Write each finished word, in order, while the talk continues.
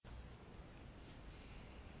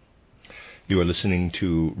You are listening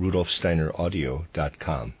to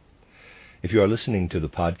RudolfSteinerAudio.com. If you are listening to the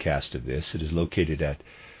podcast of this, it is located at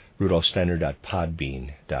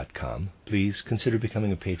RudolfSteiner.podbean.com. Please consider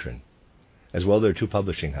becoming a patron. As well, there are two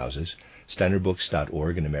publishing houses,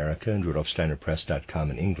 SteinerBooks.org in America and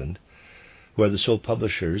RudolfSteinerPress.com in England, who are the sole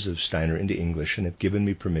publishers of Steiner into English and have given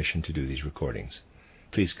me permission to do these recordings.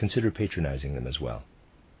 Please consider patronizing them as well.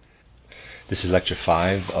 This is Lecture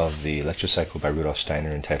 5 of the lecture cycle by Rudolf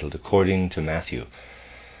Steiner entitled According to Matthew,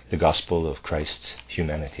 the Gospel of Christ's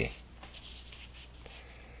Humanity.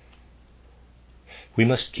 We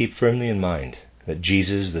must keep firmly in mind that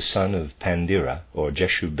Jesus, the son of Pandira, or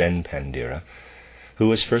Jeshu ben Pandira, who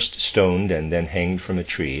was first stoned and then hanged from a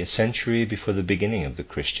tree a century before the beginning of the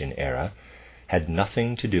Christian era, had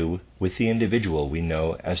nothing to do with the individual we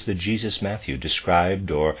know as the Jesus Matthew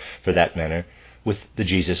described, or, for that matter, with the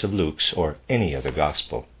Jesus of Luke's or any other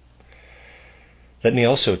gospel. Let me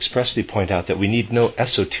also expressly point out that we need no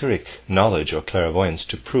esoteric knowledge or clairvoyance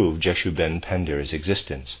to prove Jeshu ben Pandira's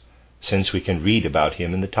existence, since we can read about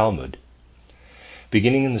him in the Talmud.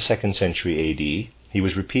 Beginning in the 2nd century A.D., he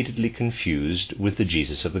was repeatedly confused with the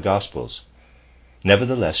Jesus of the Gospels.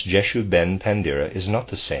 Nevertheless, Jeshu ben Pandira is not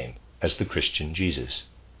the same as the Christian Jesus.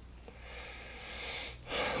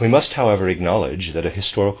 We must, however, acknowledge that a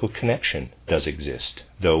historical connection does exist,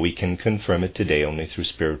 though we can confirm it today only through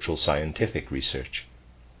spiritual scientific research.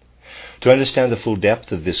 To understand the full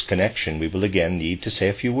depth of this connection, we will again need to say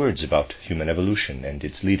a few words about human evolution and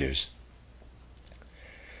its leaders.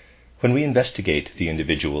 When we investigate the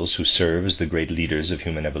individuals who serve as the great leaders of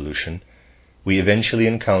human evolution, we eventually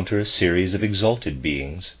encounter a series of exalted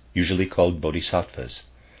beings, usually called bodhisattvas.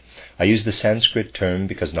 I use the Sanskrit term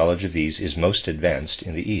because knowledge of these is most advanced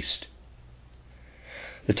in the East.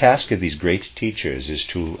 The task of these great teachers is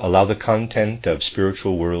to allow the content of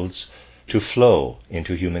spiritual worlds to flow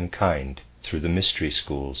into humankind through the mystery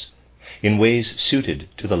schools, in ways suited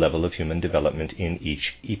to the level of human development in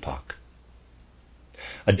each epoch.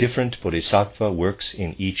 A different bodhisattva works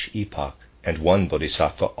in each epoch, and one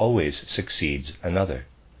bodhisattva always succeeds another.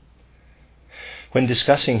 When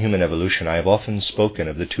discussing human evolution, I have often spoken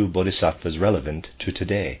of the two bodhisattvas relevant to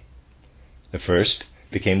today. The first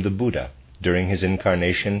became the Buddha during his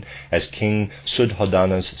incarnation as King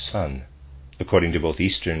Suddhodana's son. According to both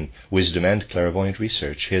Eastern wisdom and clairvoyant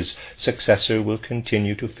research, his successor will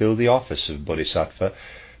continue to fill the office of bodhisattva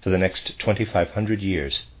for the next 2,500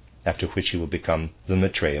 years, after which he will become the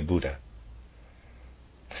Maitreya Buddha.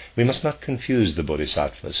 We must not confuse the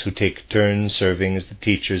bodhisattvas, who take turns serving as the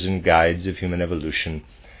teachers and guides of human evolution,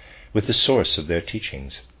 with the source of their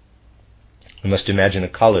teachings. We must imagine a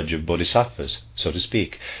college of bodhisattvas, so to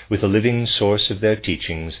speak, with the living source of their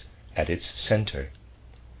teachings at its center.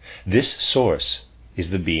 This source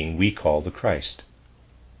is the being we call the Christ.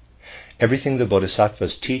 Everything the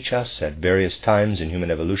bodhisattvas teach us at various times in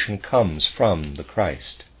human evolution comes from the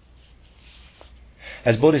Christ.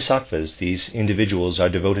 As bodhisattvas, these individuals are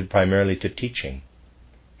devoted primarily to teaching.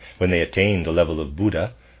 When they attain the level of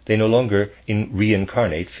Buddha, they no longer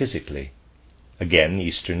reincarnate physically. Again,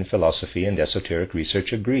 Eastern philosophy and esoteric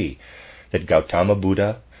research agree that Gautama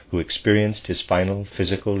Buddha, who experienced his final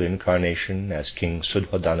physical incarnation as King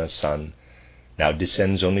Suddhodana's son, now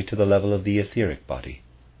descends only to the level of the etheric body.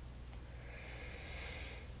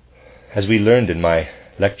 As we learned in my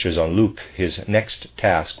lectures on Luke, his next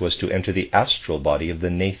task was to enter the astral body of the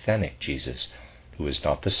Nathanic Jesus, who is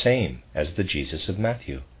not the same as the Jesus of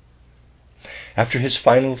Matthew. After his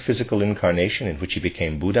final physical incarnation, in which he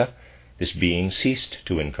became Buddha, this being ceased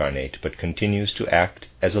to incarnate, but continues to act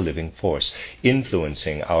as a living force,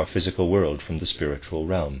 influencing our physical world from the spiritual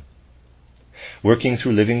realm. Working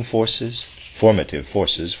through living forces, formative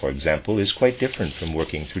forces, for example, is quite different from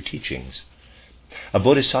working through teachings. A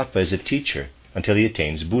bodhisattva is a teacher until he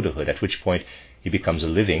attains Buddhahood, at which point he becomes a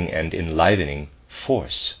living and enlivening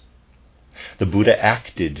force. The Buddha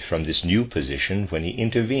acted from this new position when he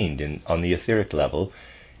intervened on the etheric level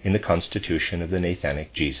in the constitution of the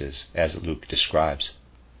Nathanic Jesus, as Luke describes.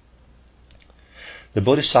 The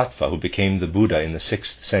bodhisattva who became the Buddha in the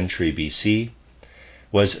 6th century BC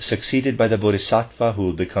was succeeded by the bodhisattva who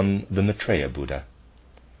will become the Maitreya Buddha.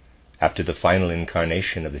 After the final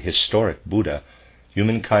incarnation of the historic Buddha,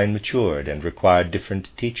 humankind matured and required different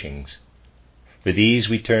teachings. For these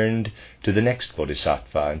we turned to the next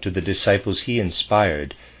bodhisattva and to the disciples he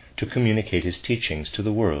inspired to communicate his teachings to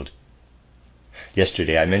the world.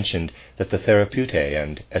 Yesterday I mentioned that the Therapeutae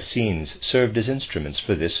and Essenes served as instruments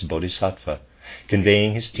for this bodhisattva,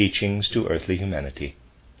 conveying his teachings to earthly humanity,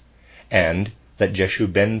 and that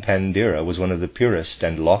Jeshu ben Pandira was one of the purest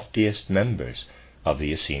and loftiest members of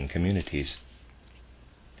the Essene communities.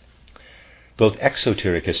 Both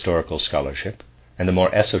exoteric historical scholarship and the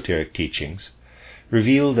more esoteric teachings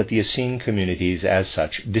reveal that the Essene communities as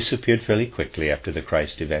such disappeared fairly quickly after the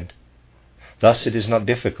Christ event. Thus it is not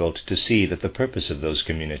difficult to see that the purpose of those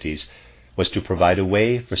communities was to provide a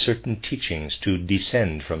way for certain teachings to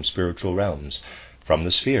descend from spiritual realms, from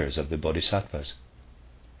the spheres of the Bodhisattvas.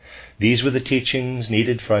 These were the teachings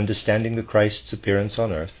needed for understanding the Christ's appearance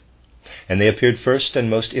on earth, and they appeared first and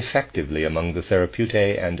most effectively among the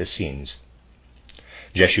Therapeutae and Essenes.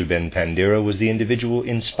 Jeshu Ben Pandira was the individual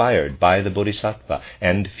inspired by the Bodhisattva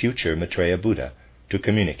and future Maitreya Buddha to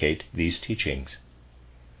communicate these teachings.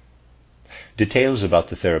 Details about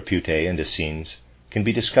the Therapeutae and Essenes can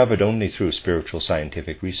be discovered only through spiritual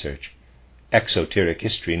scientific research. Exoteric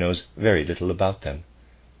history knows very little about them.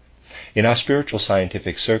 In our spiritual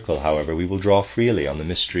scientific circle, however, we will draw freely on the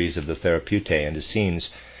mysteries of the Therapeutae and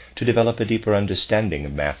Essenes to develop a deeper understanding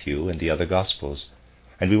of Matthew and the other Gospels,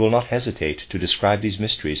 and we will not hesitate to describe these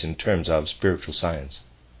mysteries in terms of spiritual science.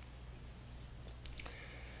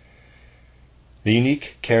 The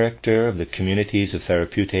unique character of the communities of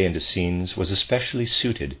Therapeutae and Essenes was especially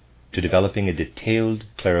suited to developing a detailed,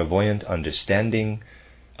 clairvoyant understanding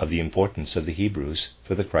of the importance of the Hebrews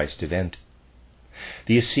for the Christ event.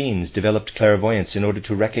 The Essenes developed clairvoyance in order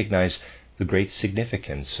to recognize the great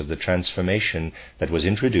significance of the transformation that was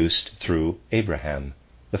introduced through Abraham,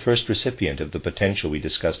 the first recipient of the potential we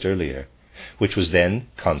discussed earlier, which was then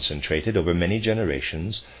concentrated over many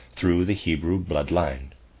generations through the Hebrew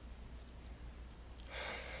bloodline.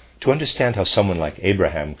 To understand how someone like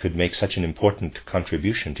Abraham could make such an important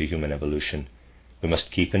contribution to human evolution, we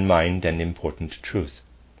must keep in mind an important truth.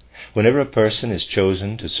 Whenever a person is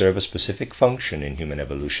chosen to serve a specific function in human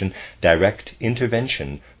evolution, direct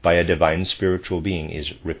intervention by a divine spiritual being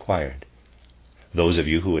is required. Those of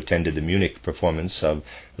you who attended the Munich performance of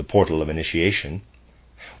The Portal of Initiation,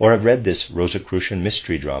 or have read this Rosicrucian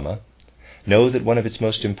mystery drama, know that one of its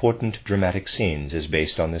most important dramatic scenes is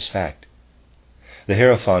based on this fact. The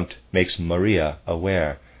Hierophant makes Maria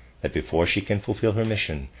aware that before she can fulfill her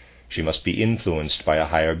mission, she must be influenced by a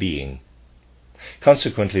higher being.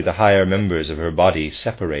 Consequently, the higher members of her body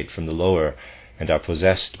separate from the lower and are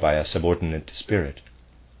possessed by a subordinate spirit.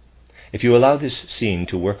 If you allow this scene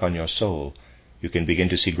to work on your soul, you can begin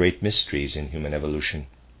to see great mysteries in human evolution.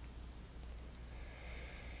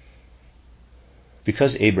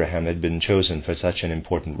 Because Abraham had been chosen for such an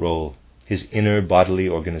important role, his inner bodily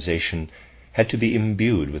organization had to be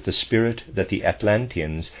imbued with the spirit that the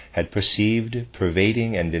Atlanteans had perceived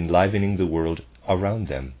pervading and enlivening the world around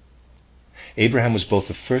them. Abraham was both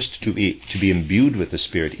the first to be imbued with the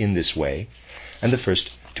Spirit in this way, and the first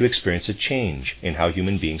to experience a change in how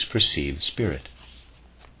human beings perceive spirit.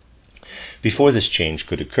 Before this change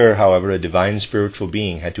could occur, however, a divine spiritual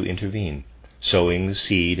being had to intervene, sowing the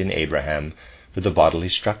seed in Abraham for the bodily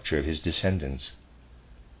structure of his descendants.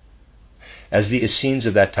 As the Essenes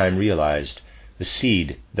of that time realized, the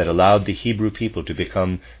seed that allowed the Hebrew people to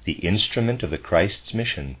become the instrument of the Christ's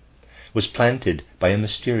mission was planted by a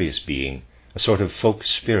mysterious being, a sort of folk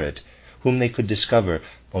spirit, whom they could discover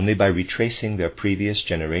only by retracing their previous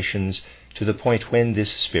generations to the point when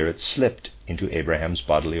this spirit slipped into Abraham's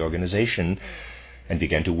bodily organization and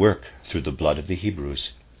began to work through the blood of the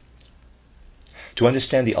Hebrews. To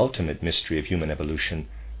understand the ultimate mystery of human evolution,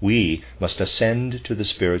 we must ascend to the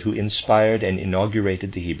Spirit who inspired and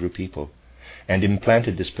inaugurated the Hebrew people and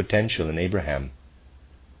implanted this potential in Abraham.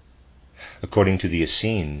 According to the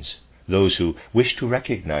Essenes, those who wish to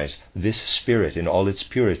recognize this spirit in all its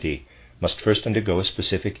purity must first undergo a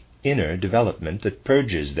specific inner development that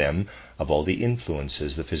purges them of all the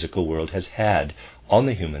influences the physical world has had on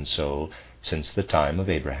the human soul since the time of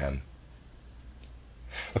Abraham.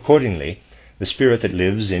 Accordingly, the spirit that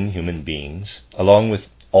lives in human beings, along with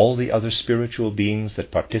all the other spiritual beings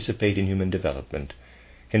that participate in human development,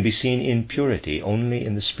 can be seen in purity only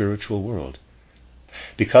in the spiritual world.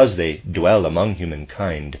 Because they dwell among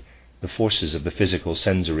humankind, the forces of the physical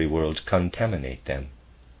sensory world contaminate them.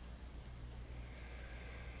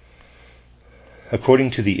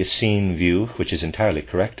 According to the Essene view, which is entirely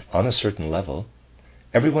correct on a certain level,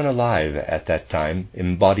 everyone alive at that time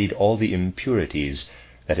embodied all the impurities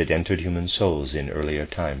that had entered human souls in earlier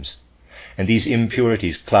times, and these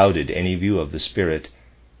impurities clouded any view of the Spirit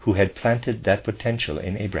who had planted that potential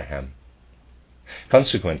in Abraham.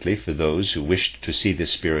 Consequently, for those who wished to see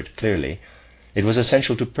this Spirit clearly, it was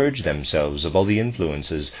essential to purge themselves of all the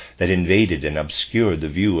influences that invaded and obscured the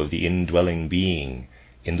view of the indwelling being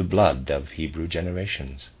in the blood of Hebrew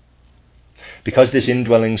generations. Because this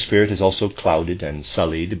indwelling spirit is also clouded and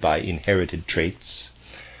sullied by inherited traits,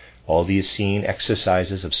 all the Essene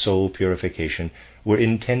exercises of soul purification were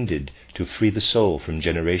intended to free the soul from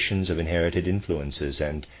generations of inherited influences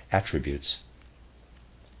and attributes.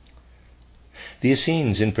 The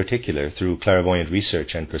Essenes, in particular, through clairvoyant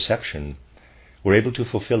research and perception, were able to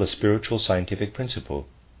fulfill a spiritual scientific principle,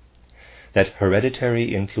 that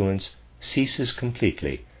hereditary influence ceases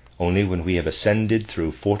completely only when we have ascended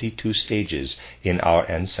through 42 stages in our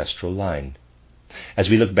ancestral line. As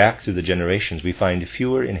we look back through the generations, we find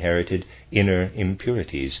fewer inherited inner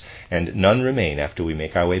impurities, and none remain after we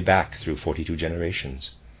make our way back through 42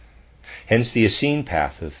 generations. Hence the Essene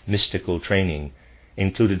path of mystical training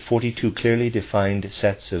included 42 clearly defined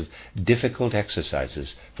sets of difficult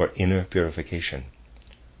exercises for inner purification.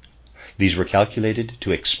 These were calculated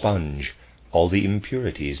to expunge all the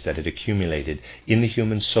impurities that had accumulated in the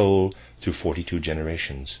human soul through 42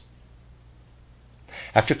 generations.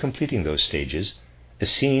 After completing those stages,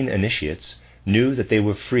 Essene initiates knew that they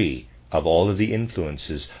were free of all of the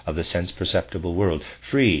influences of the sense-perceptible world,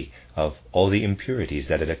 free of all the impurities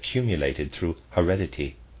that had accumulated through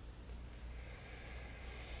heredity.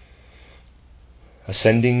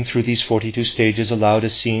 Ascending through these 42 stages allowed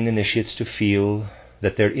Essene initiates to feel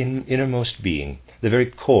that their innermost being, the very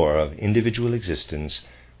core of individual existence,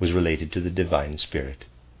 was related to the Divine Spirit.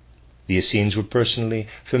 The Essenes were personally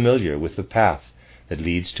familiar with the path that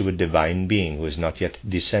leads to a divine being who has not yet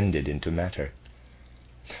descended into matter.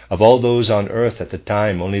 Of all those on earth at the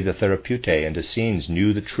time, only the Therapeutae and Essenes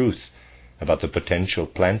knew the truth about the potential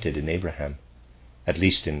planted in Abraham, at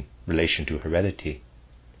least in relation to heredity.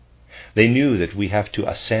 They knew that we have to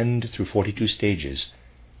ascend through 42 stages,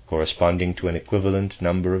 corresponding to an equivalent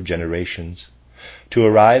number of generations, to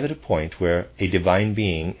arrive at a point where a divine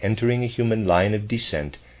being entering a human line of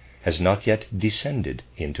descent has not yet descended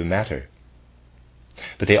into matter.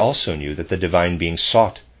 But they also knew that the divine being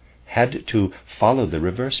sought had to follow the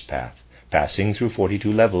reverse path, passing through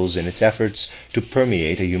 42 levels in its efforts to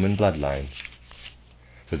permeate a human bloodline.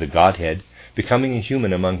 For the Godhead, becoming a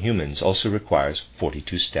human among humans also requires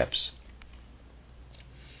 42 steps.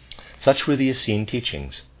 Such were the Essene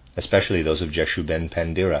teachings, especially those of Jeshu ben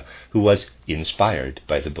Pandira, who was inspired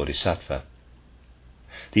by the Bodhisattva.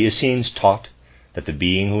 The Essenes taught that the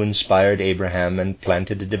being who inspired Abraham and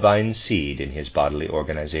planted a divine seed in his bodily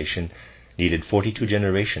organization needed 42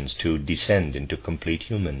 generations to descend into complete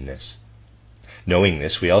humanness. Knowing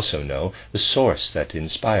this, we also know the source that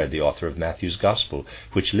inspired the author of Matthew's Gospel,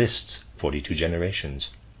 which lists 42 generations.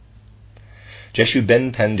 Jeshu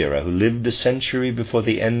ben Pandira, who lived a century before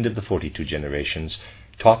the end of the 42 generations,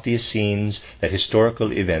 taught the Essenes that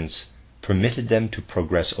historical events permitted them to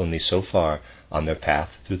progress only so far on their path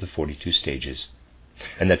through the 42 stages,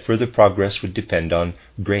 and that further progress would depend on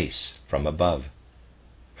grace from above.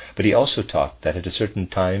 But he also taught that at a certain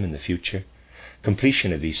time in the future,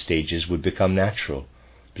 completion of these stages would become natural,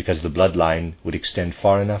 because the bloodline would extend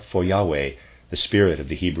far enough for Yahweh, the spirit of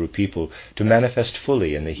the Hebrew people, to manifest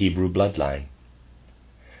fully in the Hebrew bloodline.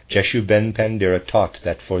 Jeshu ben Pandira taught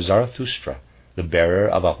that for Zarathustra, the bearer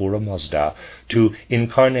of Ahura Mazda, to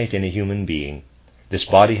incarnate in a human being, this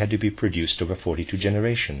body had to be produced over 42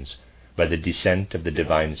 generations by the descent of the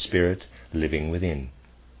divine spirit living within.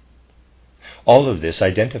 All of this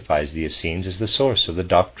identifies the Essenes as the source of the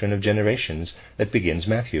doctrine of generations that begins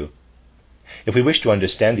Matthew. If we wish to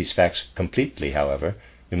understand these facts completely, however,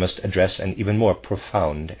 we must address an even more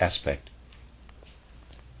profound aspect.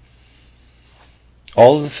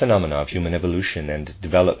 All the phenomena of human evolution and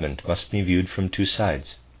development must be viewed from two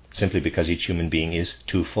sides, simply because each human being is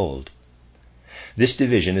twofold. This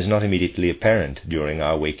division is not immediately apparent during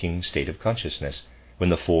our waking state of consciousness, when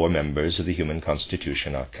the four members of the human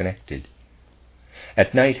constitution are connected.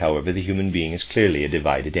 At night, however, the human being is clearly a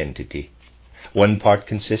divided entity. One part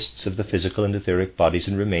consists of the physical and etheric bodies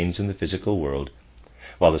and remains in the physical world,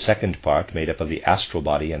 while the second part, made up of the astral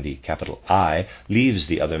body and the capital I, leaves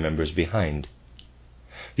the other members behind.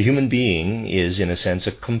 The human being is, in a sense,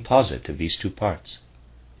 a composite of these two parts.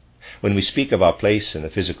 When we speak of our place in the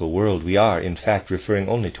physical world, we are, in fact, referring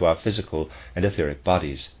only to our physical and etheric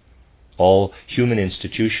bodies. All human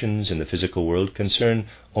institutions in the physical world concern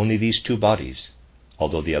only these two bodies,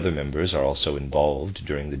 although the other members are also involved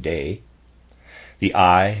during the day. The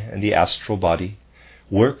I and the astral body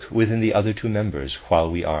work within the other two members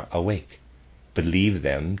while we are awake, but leave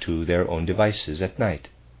them to their own devices at night.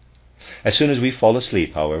 As soon as we fall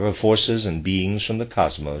asleep, however, forces and beings from the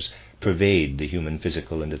cosmos pervade the human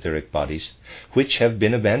physical and etheric bodies, which have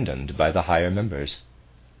been abandoned by the higher members.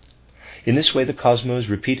 In this way, the cosmos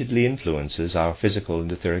repeatedly influences our physical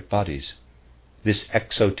and etheric bodies. This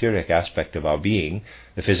exoteric aspect of our being,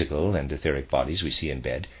 the physical and etheric bodies we see in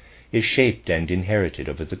bed, is shaped and inherited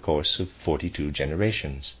over the course of 42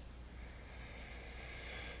 generations.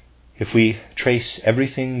 If we trace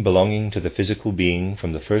everything belonging to the physical being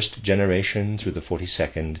from the first generation through the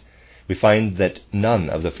 42nd, we find that none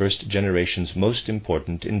of the first generation's most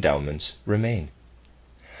important endowments remain.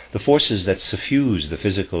 The forces that suffuse the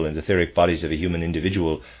physical and etheric bodies of a human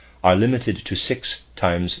individual are limited to 6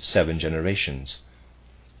 times 7 generations.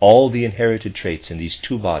 All the inherited traits in these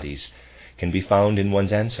two bodies can be found in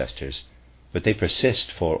one's ancestors, but they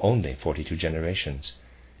persist for only 42 generations.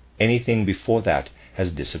 Anything before that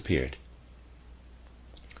has disappeared.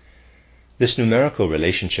 This numerical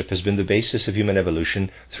relationship has been the basis of human evolution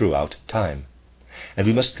throughout time, and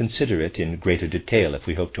we must consider it in greater detail if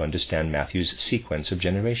we hope to understand Matthew's sequence of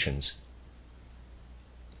generations.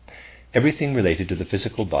 Everything related to the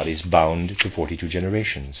physical body is bound to 42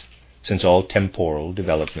 generations, since all temporal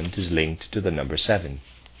development is linked to the number 7.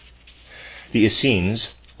 The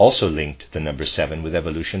Essenes also linked the number 7 with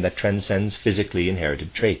evolution that transcends physically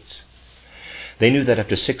inherited traits. They knew that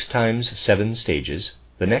after 6 times 7 stages,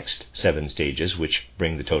 the next 7 stages, which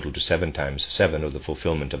bring the total to 7 times 7, or the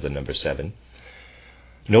fulfillment of the number 7,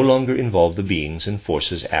 no longer involve the beings and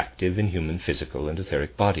forces active in human physical and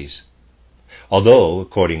etheric bodies. Although,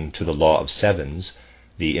 according to the law of sevens,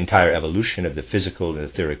 the entire evolution of the physical and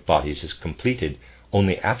etheric bodies is completed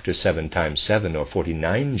only after 7 times 7, or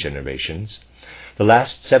 49 generations, the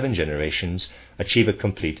last 7 generations achieve a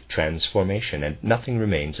complete transformation, and nothing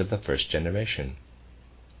remains of the first generation.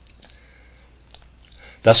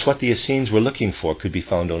 Thus what the Essenes were looking for could be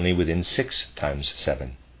found only within 6 times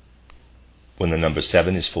 7. When the number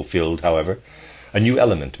 7 is fulfilled, however, a new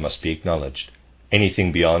element must be acknowledged.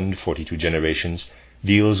 Anything beyond 42 generations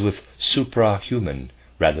deals with suprahuman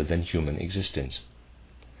rather than human existence.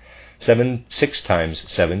 6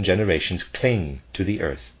 times 7 generations cling to the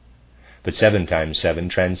earth, but 7 times 7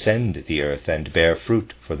 transcend the earth and bear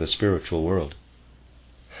fruit for the spiritual world.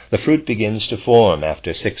 The fruit begins to form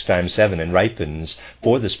after 6 times 7 and ripens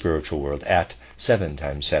for the spiritual world at 7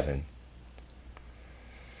 times 7.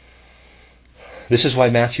 This is why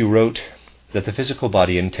Matthew wrote that the physical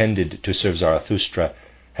body intended to serve Zarathustra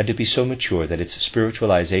had to be so mature that its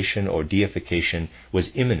spiritualization or deification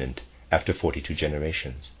was imminent after 42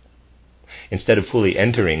 generations. Instead of fully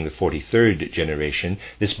entering the 43rd generation,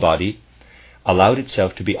 this body allowed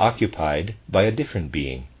itself to be occupied by a different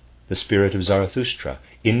being, the spirit of Zarathustra,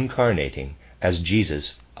 incarnating as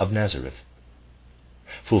Jesus of Nazareth.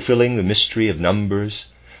 Fulfilling the mystery of numbers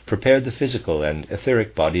prepared the physical and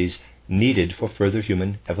etheric bodies needed for further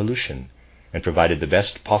human evolution, and provided the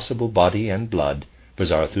best possible body and blood for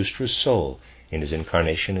Zarathustra's soul in his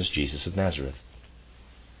incarnation as Jesus of Nazareth.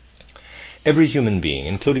 Every human being,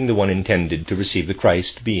 including the one intended to receive the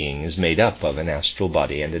Christ being, is made up of an astral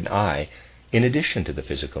body and an eye, in addition to the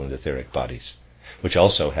physical and etheric bodies, which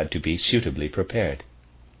also had to be suitably prepared.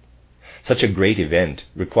 Such a great event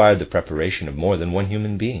required the preparation of more than one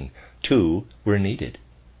human being. 2 were needed.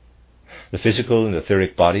 The physical and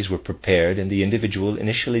etheric bodies were prepared in the individual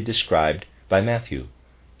initially described by Matthew,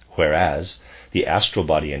 whereas the astral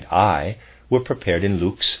body and eye were prepared in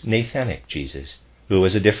Luke's Nathanic Jesus, who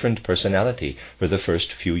was a different personality for the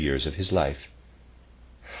first few years of his life.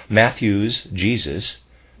 Matthew's Jesus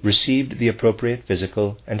received the appropriate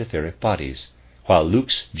physical and etheric bodies, while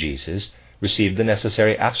Luke's Jesus received the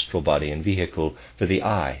necessary astral body and vehicle for the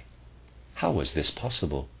eye. How was this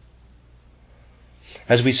possible?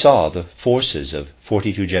 As we saw, the forces of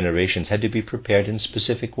 42 generations had to be prepared in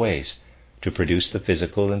specific ways to produce the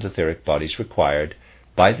physical and etheric bodies required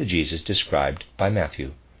by the Jesus described by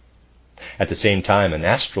Matthew. At the same time, an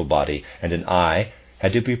astral body and an eye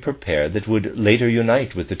had to be prepared that would later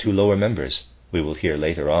unite with the 2 lower members. We will hear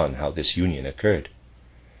later on how this union occurred.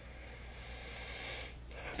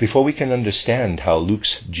 Before we can understand how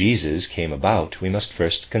Luke's Jesus came about, we must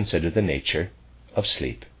first consider the nature of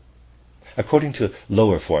sleep. According to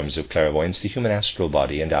lower forms of clairvoyance, the human astral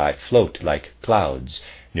body and eye float like clouds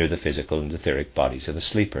near the physical and etheric bodies of a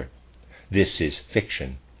sleeper. This is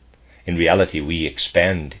fiction. In reality, we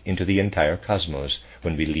expand into the entire cosmos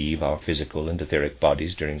when we leave our physical and etheric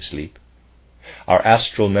bodies during sleep. Our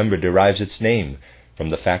astral member derives its name from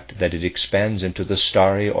the fact that it expands into the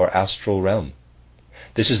starry or astral realm.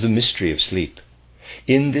 This is the mystery of sleep.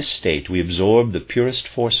 In this state, we absorb the purest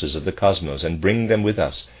forces of the cosmos and bring them with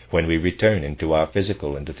us when we return into our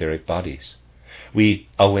physical and etheric bodies. We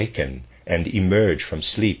awaken and emerge from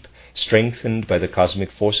sleep, strengthened by the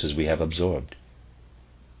cosmic forces we have absorbed.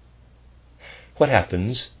 What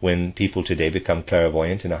happens when people today become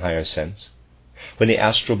clairvoyant in a higher sense? When the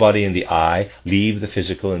astral body and the eye leave the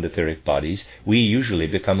physical and etheric bodies, we usually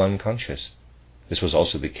become unconscious. This was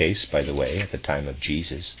also the case, by the way, at the time of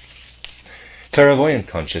Jesus. Clairvoyant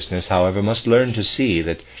consciousness, however, must learn to see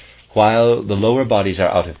that while the lower bodies are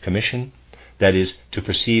out of commission, that is, to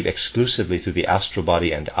perceive exclusively through the astral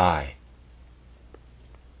body and eye,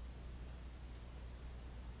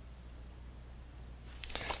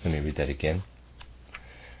 let me read that again.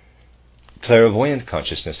 Clairvoyant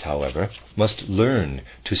consciousness, however, must learn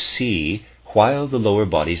to see while the lower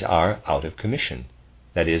bodies are out of commission,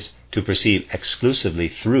 that is, to perceive exclusively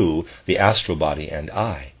through the astral body and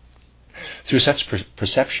eye. Through such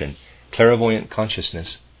perception, clairvoyant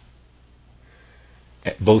consciousness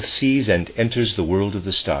both sees and enters the world of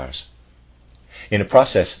the stars. In a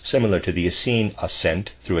process similar to the Essene ascent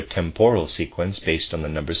through a temporal sequence based on the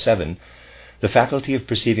number 7, the faculty of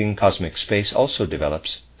perceiving cosmic space also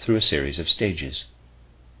develops through a series of stages.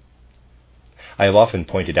 I have often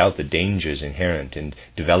pointed out the dangers inherent in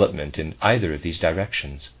development in either of these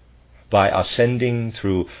directions. By ascending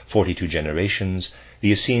through 42 generations,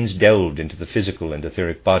 the Essenes delved into the physical and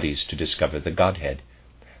etheric bodies to discover the Godhead.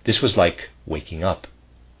 This was like waking up.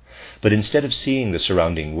 But instead of seeing the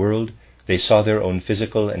surrounding world, they saw their own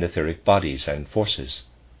physical and etheric bodies and forces.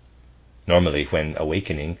 Normally, when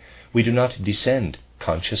awakening, we do not descend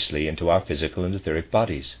consciously into our physical and etheric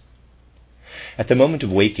bodies. At the moment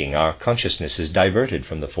of waking, our consciousness is diverted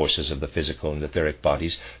from the forces of the physical and etheric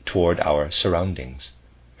bodies toward our surroundings.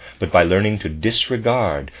 But by learning to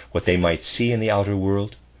disregard what they might see in the outer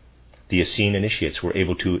world, the Essene initiates were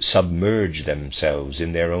able to submerge themselves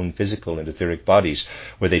in their own physical and etheric bodies,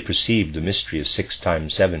 where they perceived the mystery of 6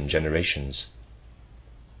 times 7 generations.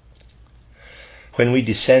 When we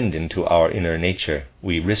descend into our inner nature,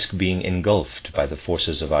 we risk being engulfed by the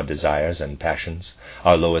forces of our desires and passions,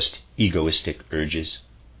 our lowest egoistic urges.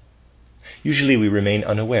 Usually we remain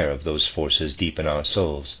unaware of those forces deep in our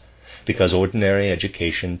souls, because ordinary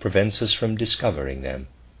education prevents us from discovering them.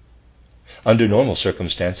 Under normal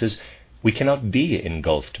circumstances, we cannot be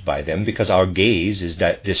engulfed by them because our gaze is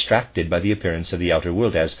distracted by the appearance of the outer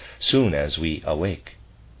world as soon as we awake.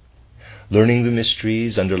 Learning the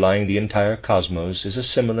mysteries underlying the entire cosmos is a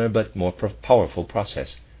similar but more powerful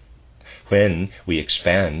process. When we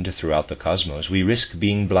expand throughout the cosmos, we risk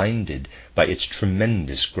being blinded by its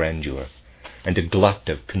tremendous grandeur and a glut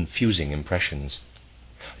of confusing impressions.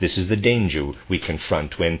 This is the danger we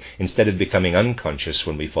confront when, instead of becoming unconscious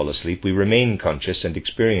when we fall asleep, we remain conscious and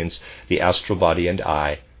experience the astral body and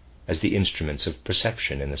eye as the instruments of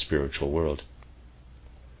perception in the spiritual world.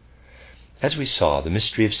 As we saw, the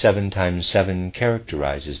mystery of 7 times 7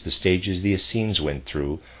 characterizes the stages the Essenes went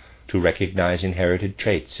through to recognize inherited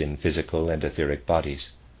traits in physical and etheric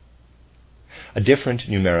bodies. A different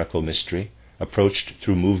numerical mystery, approached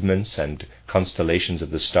through movements and constellations of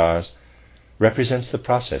the stars, represents the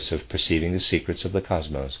process of perceiving the secrets of the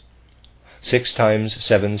cosmos. 6 times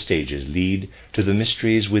 7 stages lead to the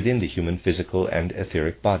mysteries within the human physical and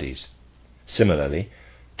etheric bodies. Similarly,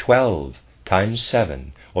 12 times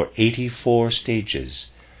 7, or 84 stages,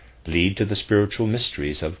 lead to the spiritual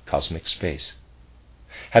mysteries of cosmic space.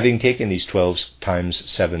 Having taken these 12 times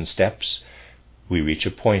 7 steps, we reach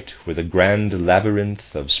a point where the grand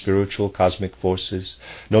labyrinth of spiritual cosmic forces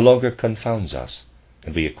no longer confounds us,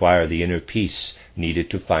 and we acquire the inner peace needed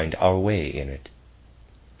to find our way in it.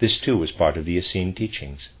 This too was part of the Essene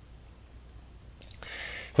teachings.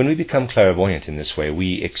 When we become clairvoyant in this way,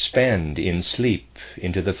 we expand in sleep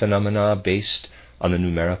into the phenomena based on the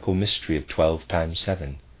numerical mystery of 12 times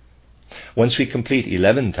 7. Once we complete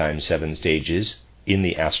 11 times 7 stages in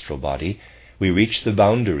the astral body, we reach the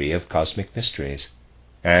boundary of cosmic mysteries,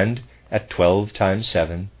 and at 12 times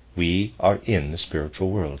 7 we are in the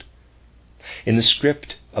spiritual world. In the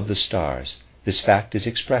script of the stars, this fact is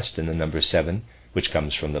expressed in the number 7, which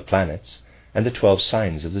comes from the planets, and the 12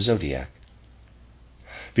 signs of the zodiac.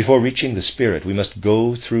 Before reaching the spirit, we must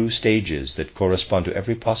go through stages that correspond to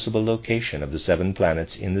every possible location of the 7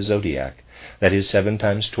 planets in the zodiac, that is 7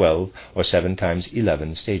 times 12 or 7 times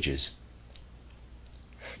 11 stages.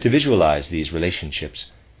 To visualize these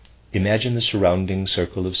relationships, imagine the surrounding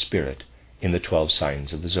circle of spirit in the 12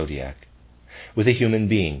 signs of the zodiac, with a human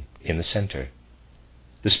being in the center.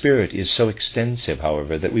 The spirit is so extensive,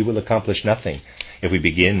 however, that we will accomplish nothing if we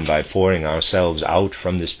begin by pouring ourselves out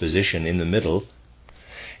from this position in the middle.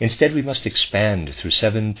 Instead, we must expand through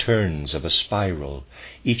 7 turns of a spiral,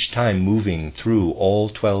 each time moving through all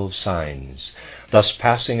 12 signs, thus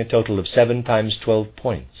passing a total of 7 times 12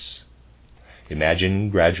 points. Imagine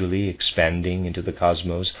gradually expanding into the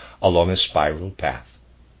cosmos along a spiral path.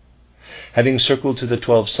 Having circled through the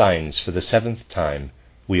 12 signs for the 7th time,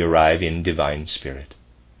 we arrive in divine spirit.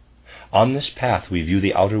 On this path we view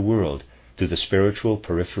the outer world through the spiritual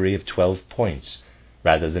periphery of 12 points,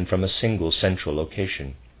 rather than from a single central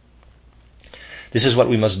location. This is what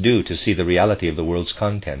we must do to see the reality of the world's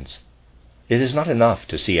contents. It is not enough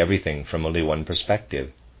to see everything from only one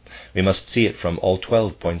perspective. We must see it from all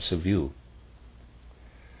 12 points of view.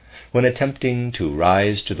 When attempting to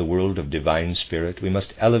rise to the world of divine spirit, we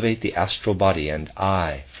must elevate the astral body and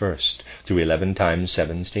I first, through 11 times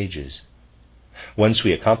 7 stages. Once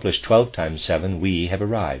we accomplish 12 times 7, we have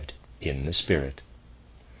arrived in the spirit.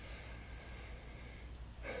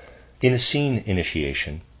 In Essene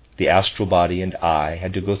initiation, the astral body and I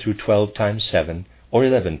had to go through 12 times 7 or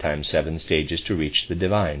 11 times 7 stages to reach the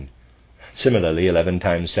divine. Similarly, 11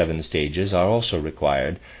 times 7 stages are also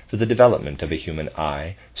required for the development of a human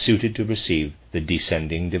I suited to receive the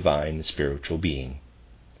descending divine spiritual being.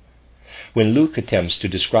 When Luke attempts to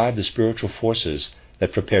describe the spiritual forces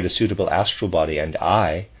that prepared a suitable astral body and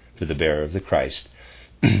I for the bearer of the Christ,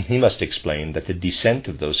 he must explain that the descent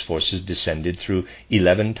of those forces descended through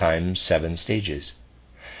 11 times 7 stages.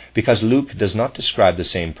 Because Luke does not describe the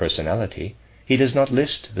same personality, he does not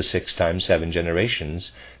list the 6 times 7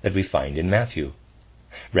 generations that we find in Matthew.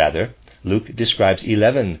 Rather, Luke describes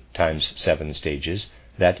 11 times 7 stages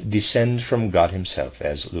that descend from God himself,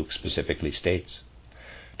 as Luke specifically states,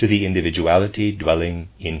 to the individuality dwelling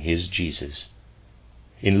in his Jesus.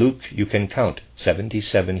 In Luke, you can count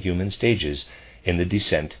 77 human stages in the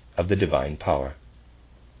descent of the divine power.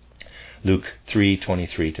 Luke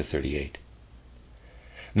 3:23-38.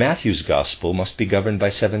 Matthew's Gospel must be governed by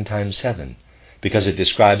 7 times 7, because it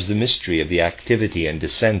describes the mystery of the activity and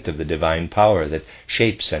descent of the divine power that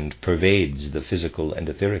shapes and pervades the physical and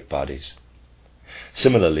etheric bodies.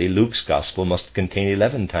 Similarly, Luke's Gospel must contain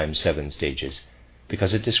 11 times 7 stages,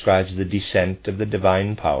 because it describes the descent of the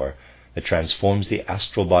divine power that transforms the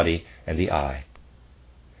astral body and the I.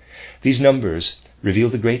 These numbers reveal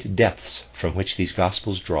the great depths from which these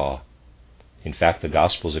Gospels draw. In fact, the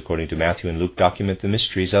Gospels, according to Matthew and Luke, document the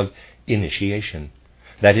mysteries of initiation,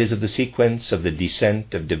 that is, of the sequence of the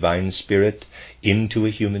descent of divine spirit into a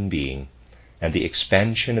human being, and the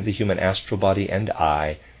expansion of the human astral body and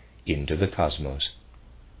I into the cosmos.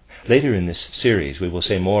 Later in this series, we will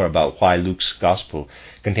say more about why Luke's Gospel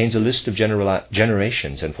contains a list of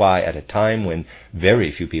generations, and why, at a time when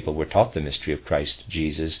very few people were taught the mystery of Christ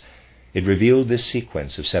Jesus, it revealed this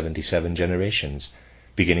sequence of 77 generations,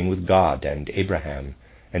 beginning with God and Abraham,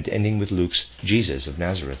 and ending with Luke's Jesus of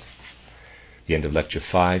Nazareth. The end of Lecture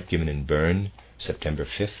 5, given in Bern, September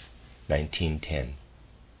 5th, 1910.